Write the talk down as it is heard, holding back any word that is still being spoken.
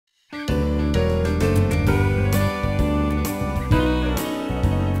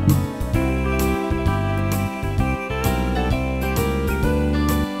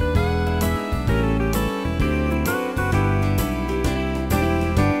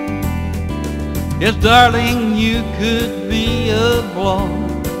Yes, darling, you could be a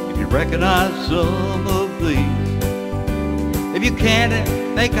blonde if you recognize some of these. If you can't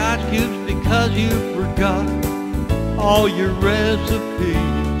make ice cubes because you forgot all your recipes.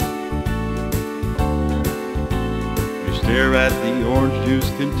 You stare at the orange juice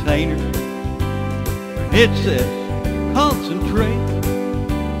container and it says concentrate.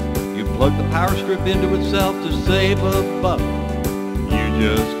 You plug the power strip into itself to save a buck. You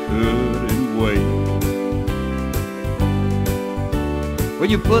just couldn't wait. When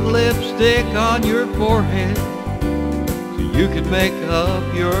you put lipstick on your forehead so you could make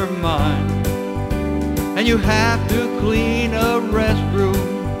up your mind, and you have to clean a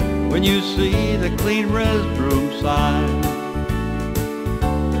restroom when you see the clean restroom sign.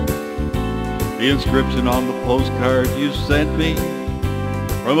 The inscription on the postcard you sent me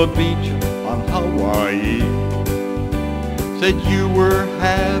from a beach on Hawaii said you were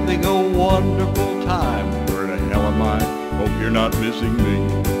having a wonderful time. Where the hell am I? Hope you're not missing me.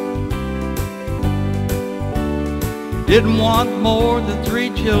 You didn't want more than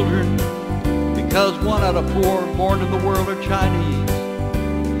 3 children because 1 out of 4 born in the world are Chinese.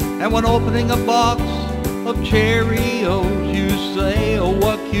 And when opening a box of Cheerios, you say, oh,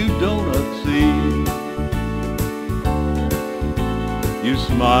 what cute donuts see. You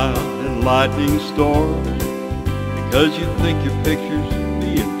smile at lightning storms because you think your picture's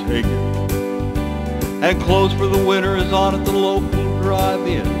being taken. And clothes for the winter is on at the local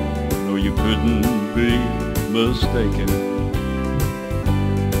drive-in. No, you couldn't be mistaken.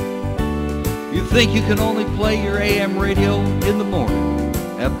 You think you can only play your AM radio in the morning,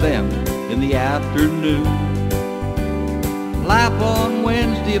 FM in the afternoon. Laugh on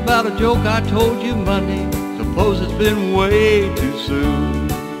Wednesday about a joke I told you Monday. Suppose it's been way too soon.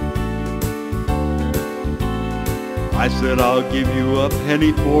 I said I'll give you a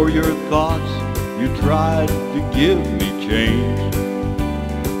penny for your thoughts. You tried to give me change,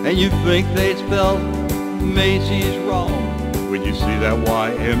 and you think they spelled Macy's wrong when you see that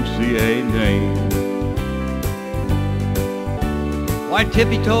YMCA name. Why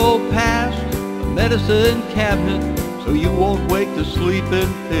tippy-toe past the medicine cabinet so you won't wake to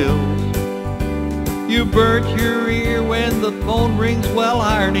sleeping pills? You burnt your ear when the phone rings while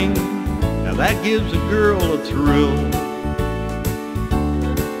ironing. Now that gives a girl a thrill.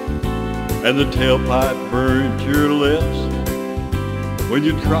 And the tailpipe burnt your lips when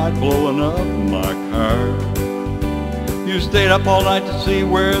you tried blowing up my car. You stayed up all night to see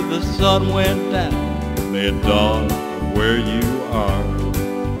where the sun went down. May it dawn on where you are.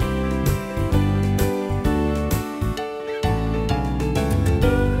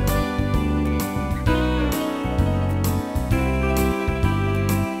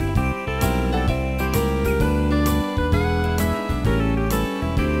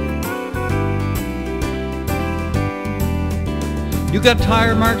 You got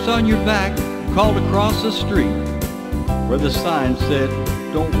tire marks on your back, crawled across the street where the sign said,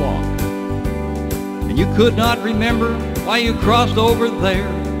 don't walk. And you could not remember why you crossed over there,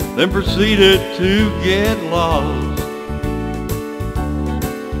 then proceeded to get lost.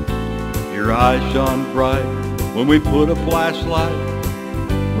 Your eyes shone bright when we put a flashlight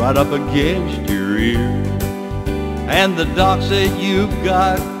right up against your ear. And the doc said you've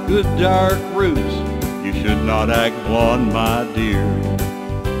got good dark roots. You should not act blonde, my dear.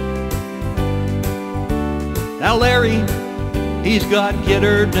 Now Larry, he's got Get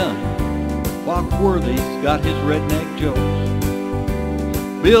Her Done. Walkworthy's got his redneck jokes.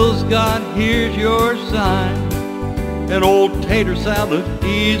 Bill's got Here's Your Sign. And old Tater Salad,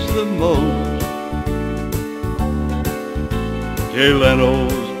 he's the most. Jay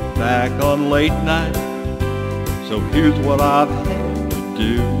Leno's back on late night, so here's what I've had to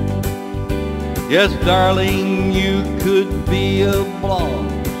do. Yes, darling, you could be a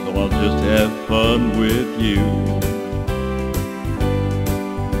blonde, so I'll just have fun with you.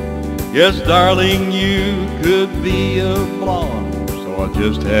 Yes, darling, you could be a blonde, so I'll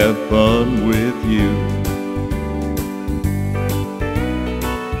just have fun with you.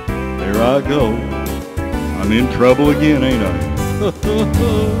 There I go. I'm in trouble again, ain't I?